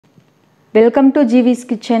Welcome to GeeVee's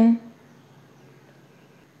kitchen.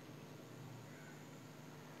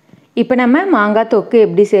 இப்போ நம்ம மாங்காய் தொக்கு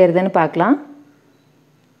எப்படி செய்யறதுன்னு பார்க்கலாம்.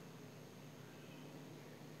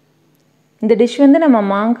 இந்த டிஷ் வந்து நம்ம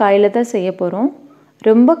மாங்காயில தான் செய்ய போறோம்.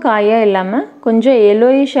 ரொம்ப காயா இல்லாம கொஞ்சம்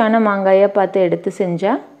yellowish ஆன மாங்காயா பார்த்து எடுத்து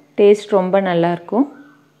செஞ்சா டேஸ்ட் ரொம்ப நல்லா இருக்கும்.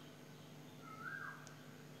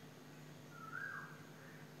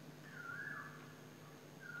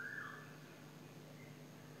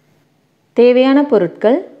 தேவையான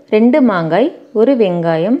பொருட்கள் 2 மாங்காய், 1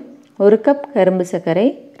 வெங்காயம், 1 கப் கரும்பு சர்க்கரை,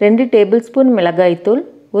 2 டேபிள்ஸ்பூன் மிளகாய் தூள்,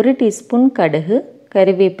 1 டீஸ்பூன் கடுகு,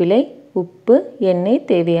 கறிவேப்பிலை, உப்பு, எண்ணெய்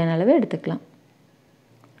தேவையான அளவு எடுத்துக்கலாம்.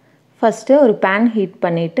 ஃபர்ஸ்ட் ஒரு pan ஹீட்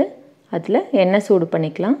பண்ணிட்டு அதுல எண்ணெய் சூடு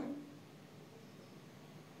பண்ணிக்கலாம்.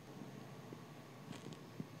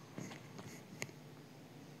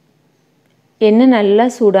 எண்ணெய் நல்லா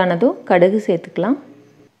சூடானதும் கடுகு சேர்த்துக்கலாம்.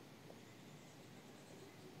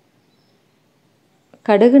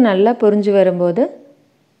 கடுகு நல்லா பொரிஞ்சு வரும்போது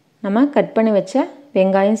நம்ம கட் பண்ணி வச்ச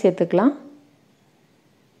வெங்காயம் சேர்த்துக்கலாம்.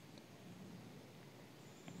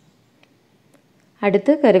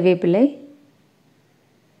 அடுத்து கறிவேப்பிலை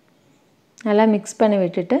நல்லா மிக்ஸ் பண்ணி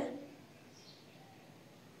விட்டுட்டு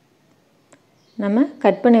நம்ம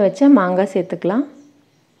கட் பண்ணி வச்ச மாங்காய் சேர்த்துக்கலாம்.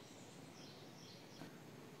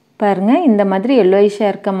 பாருங்க இந்த மாதிரி yellowish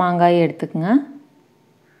இருக்க மாங்காயை எடுத்துக்கங்க.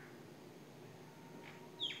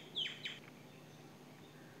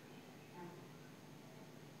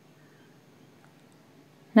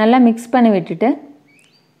 நல்லா மிக்ஸ் பண்ணி விட்டுட்டு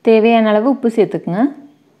தேவையான அளவு உப்பு சேர்த்துக்குங்க.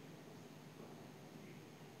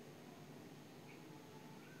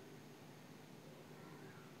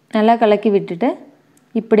 நல்லா கலக்கி விட்டுட்டு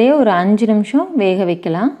இப்படியே ஒரு 5 நிமிஷம் வேக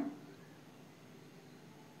வைக்கலாம்.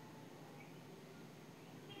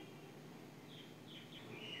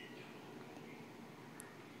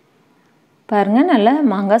 பாருங்க நல்லா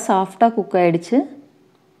மாங்காய் சாஃப்டா குக் ஆயிடுச்சு.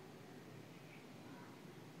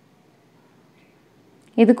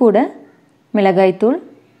 இது கூட மிளகாய் தூள்,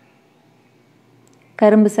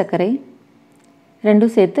 கரும்பு சர்க்கரை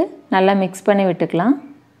ரெண்டும் சேர்த்து நல்லா மிக்ஸ் பண்ணி விட்டுக்கலாம்.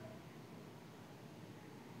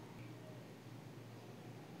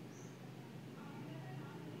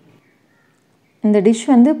 இந்த டிஷ்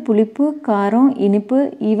வந்து புளிப்பு, காரம், இனிப்பு,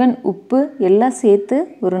 ஈவன் உப்பு எல்லாம் சேர்த்து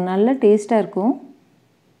ஒரு நல்ல டேஸ்டா இருக்கும்.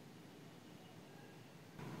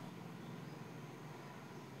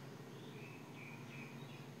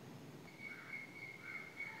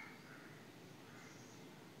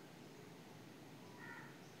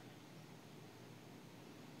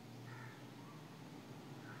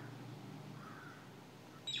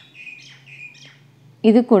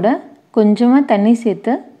 இது கூட கொஞ்சமா தண்ணி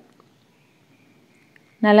சேர்த்து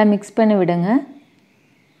நல்லா மிக்ஸ் பண்ணி விடுங்க.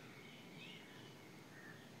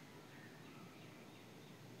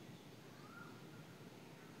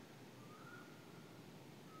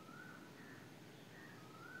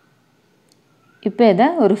 இப்போ இதை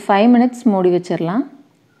ஒரு 5 minutes மூடி வச்சிரலாம்.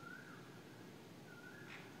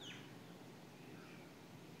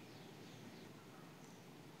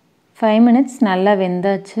 5 minutes நல்லா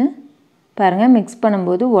வெந்தாச்சு. பாருங்க மிக்ஸ்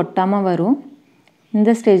பண்ணும்போது ஒட்டாம வரும்.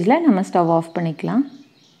 இந்த ஸ்டேஜ்ல நம்ம ஸ்டவ் ஆஃப் பண்ணிக்கலாம்.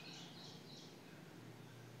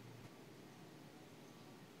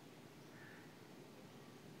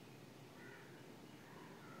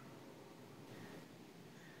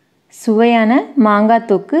 சுவையான மாங்காய்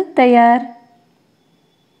தொக்கு தயார்.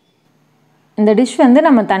 இந்த டிஷ் வந்து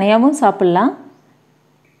நம்ம தனியாகவும் சாப்பிடலாம்.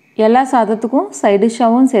 எல்லா சாதத்துக்கும் சைட்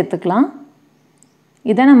டிஷ்ஷாகவும் சேர்த்துக்கலாம்.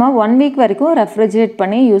 இதை நம்ம 1 week வரைக்கும் ரெஃப்ரிஜரேட்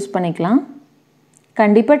பண்ணி யூஸ் பண்ணிக்கலாம்.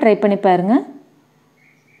 கண்டிப்பாக ட்ரை பண்ணி பாருங்கள்.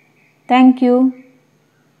 தேங்க்யூ.